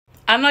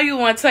I know you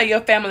want to tell your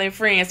family and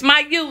friends.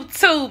 My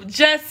YouTube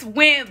just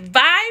went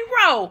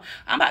viral.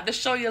 I'm about to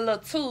show you a little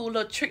tool,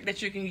 little trick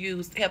that you can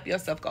use to help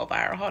yourself go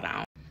viral. Hold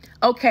on.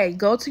 Okay,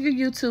 go to your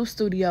YouTube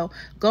studio.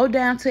 Go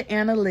down to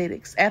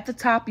analytics. At the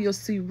top, you'll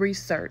see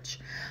research.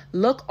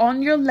 Look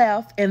on your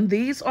left, and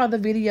these are the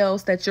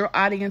videos that your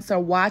audience are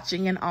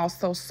watching and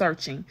also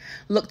searching.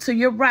 Look to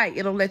your right.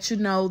 It'll let you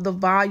know the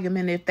volume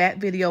and if that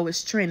video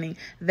is trending.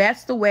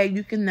 That's the way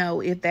you can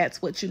know if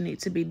that's what you need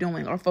to be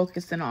doing or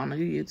focusing on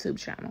your YouTube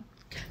channel.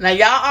 Now,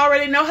 y'all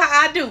already know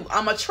how I do.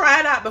 I'm going to try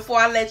it out before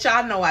I let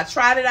y'all know. I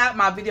tried it out.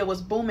 My video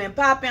was booming,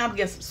 popping. I'm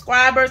getting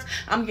subscribers.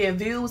 I'm getting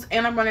views,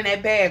 and I'm running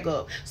that bag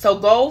up. So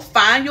go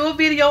find your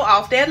video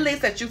off that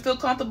list that you feel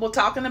comfortable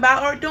talking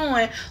about or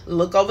doing.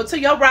 Look over to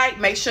your right.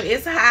 Make sure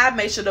it's high.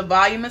 Make sure the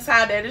volume is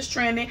high, that is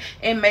trending,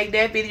 and make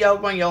that video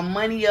run your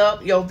money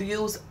up, your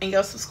views, and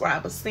your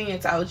subscribers. Seeing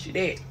told you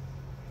that.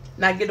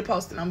 Now get to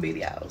posting on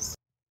videos.